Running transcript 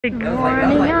Good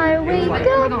morning, I wake up,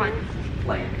 put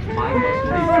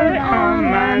on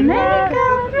my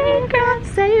makeup,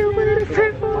 say a word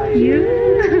for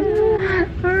you,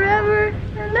 forever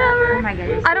and ever. Oh my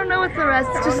goodness. I don't know what's the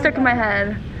rest, it's just stuck in my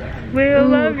head. We'll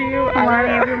love you. Lonnie,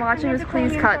 if you're watching this,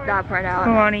 please cut that part out.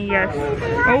 Lonnie, yes.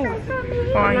 Oh,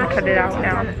 Lonnie, cut it out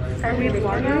now. Are we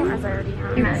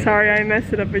vlogging? Sorry, I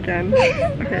messed it up again.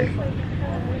 Okay.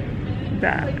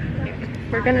 Back.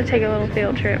 We're gonna take a little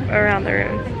field trip around the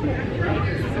room.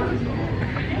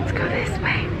 Let's go this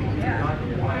way.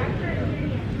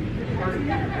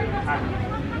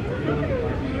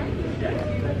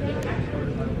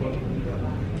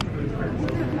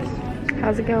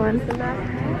 How's it going?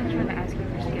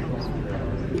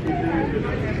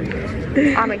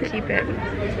 I'm gonna keep it.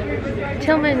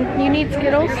 Tillman, you need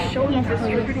Skittles?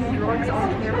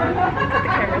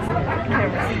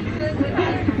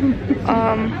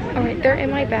 Alright, they're in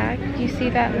my bag. Do you see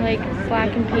that like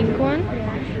black and pink one?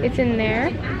 It's in there.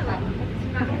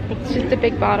 It's just a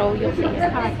big bottle, you'll see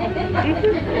it.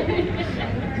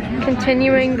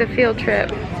 Continuing the field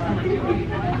trip.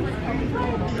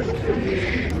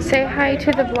 Say hi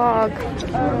to the vlog.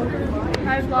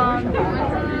 Hi vlog.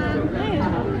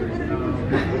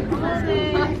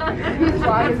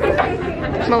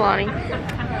 Milani.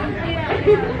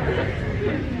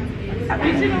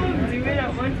 We should all do it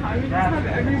at one time and just have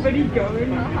everybody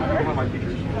going.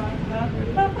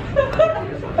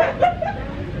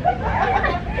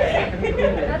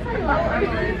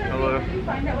 Hello.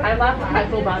 I laughed at my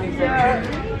full body.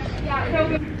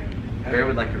 Bear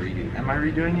would like to redo. Am I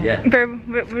redoing it? Yeah. Bear,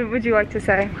 what would you like to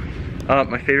say?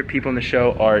 My favorite people in the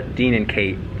show are Dean and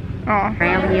Kate. Aw.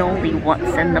 Ravioli,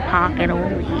 what's in the pocket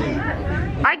only?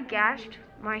 I gashed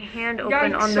my hand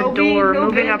open on the door,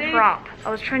 moving a prop. I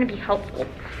was trying to be helpful.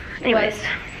 Anyways.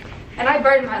 And I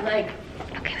burned my leg.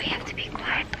 Okay, we have to be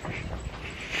quiet.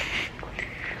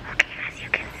 Okay, as you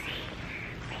can see,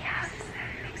 we have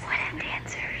wedding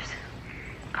dancers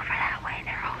over that way.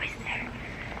 They're always there.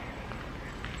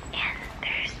 And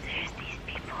there's these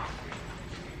people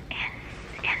and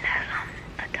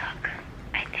a duck,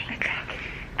 I think.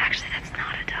 Actually, that's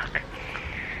not a duck.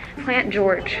 Plant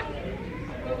George.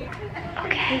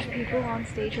 Okay. There's people on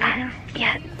stage right now.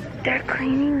 Yeah, they're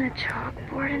cleaning the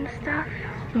chalkboard and stuff.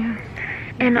 Yeah.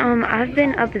 And I've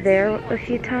been up there a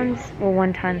few times. Well,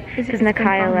 one time, because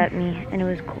Nakaya let me, and it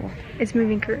was cool. It's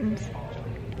moving curtains.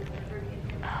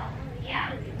 Oh,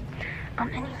 yeah.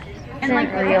 Anyways. And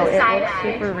like real. It looks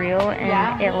super real,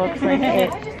 and it looks like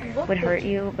it would hurt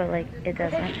you, but like it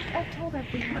doesn't.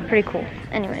 Pretty cool.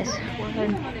 Anyways.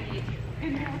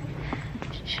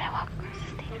 Should I walk across the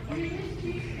stage?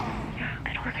 I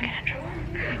don't want to get in trouble.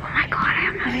 Oh my god, I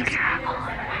have mascara all over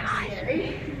my eyes.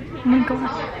 Oh my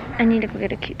god. I need to go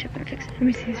get a Q-tip and fix it. Let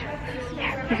me see this.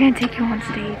 Yeah. We're gonna take you on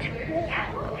stage. Yeah.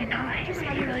 I know, I just be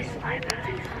really sly about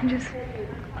it. I'm just...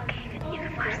 Okay, you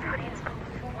can flash the audience.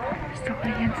 It's the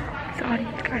audience. It's the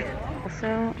audience, guys.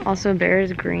 Also,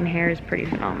 Bear's green hair is pretty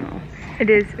phenomenal. It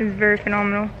is. It's very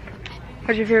phenomenal.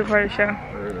 What's your favorite part of the show?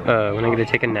 When I get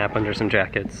to take a nap under some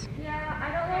jackets.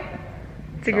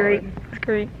 It's great. It's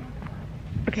great.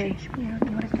 Okay.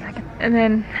 And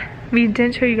then we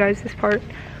didn't show you guys this part,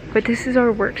 but this is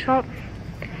our workshop.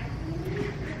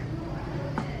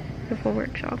 The full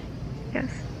workshop.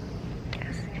 Yes.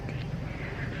 Yes, indeed.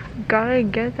 Gotta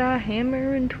get that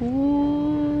hammer and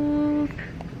tools.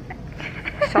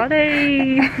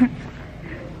 Sorry.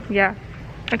 Yeah.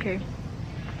 Okay.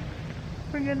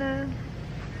 We're gonna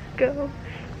go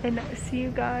and I'll see you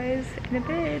guys in a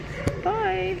bit.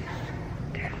 Bye.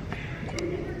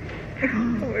 Oh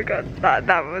my god,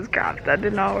 that was crap. That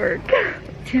did not work.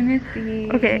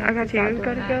 Timothy. Okay, I got you.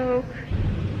 Gotta go.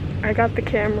 I got the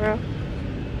camera,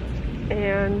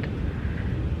 and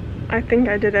I think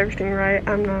I did everything right.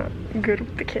 I'm not good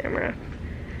with the camera,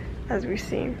 as we've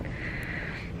seen.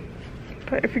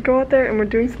 But if we go out there and we're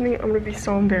doing something, I'm gonna be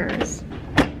so embarrassed.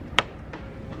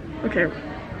 Okay.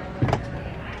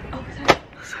 Oh,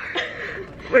 sorry.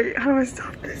 Wait, how do I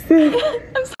stop this?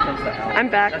 I'm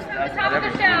back. Top of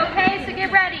the show, okay? So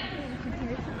get ready.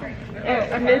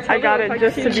 I got it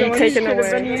just to be taken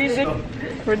away.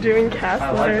 We're doing cast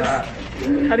letters.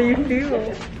 How do you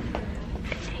feel?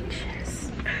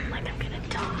 Anxious. Like I'm gonna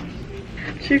die.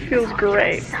 She feels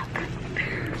great.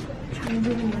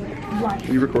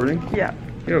 Are you recording? Yeah.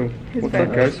 Yo, what's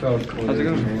up, guys? How's it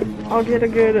going? I'll get a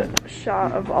good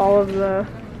shot of all of the...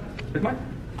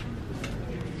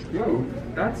 Yo,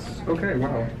 that's okay,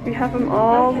 wow. We have them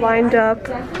all lined up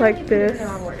like this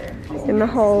in the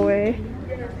hallway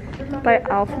by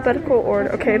alphabetical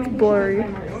order. Okay, it's blurry.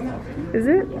 Is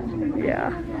it?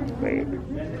 Yeah. Wait.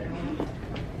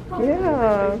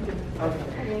 Yeah.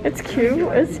 It's cute.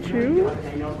 It's cute.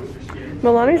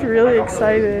 Milani's really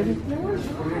excited.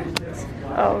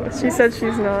 Oh, she said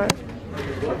she's not.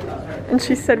 And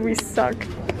she said we suck.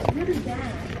 What is that?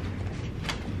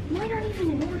 Why not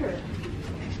even in order?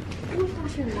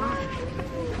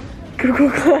 Google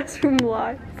Classroom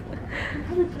Live. I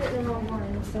probably put it in the wrong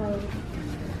one, so.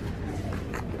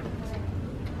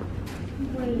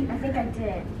 Wait, I think I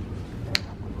did.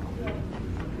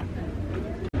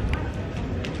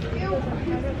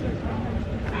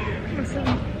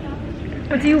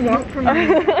 What do you want from me?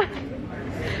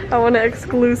 I want an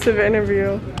exclusive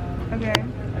interview. Okay.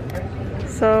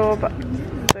 So, about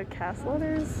the cast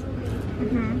letters?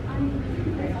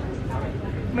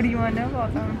 What do you want to know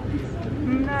about them?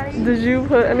 Maddie? Did you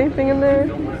put anything in there?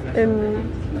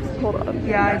 Hold on.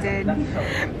 Yeah, I did.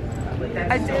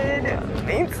 I did. I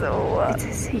think so. It's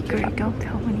a secret. Don't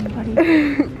tell anybody.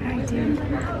 But I did.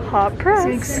 Hot press.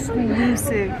 It's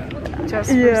exclusive. Just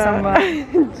for Yeah. somebody.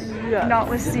 Yes. Not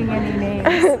listing any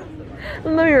names.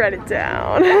 Let me write it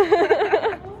down.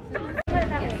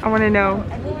 I want to know.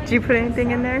 Did you put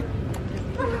anything in there?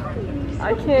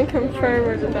 I can't confirm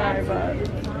or deny, but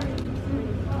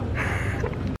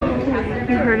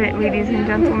You heard it, ladies and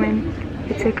gentlemen.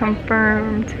 It's a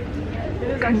confirmed.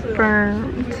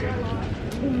 Confirmed.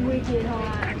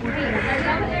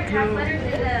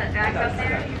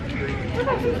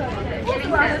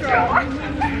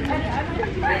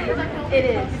 It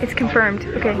is. It's confirmed.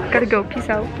 Okay, gotta go. Peace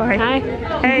out. Bye. Hi.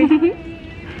 Hey.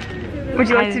 Would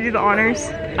you like to do the honors?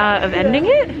 Of ending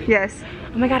it? Yes.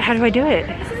 Oh my god, how do I do it?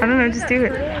 I don't know, just do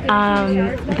it.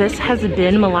 This has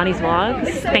been Milani's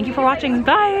Vlogs. Thank you for watching.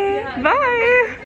 Bye! Bye!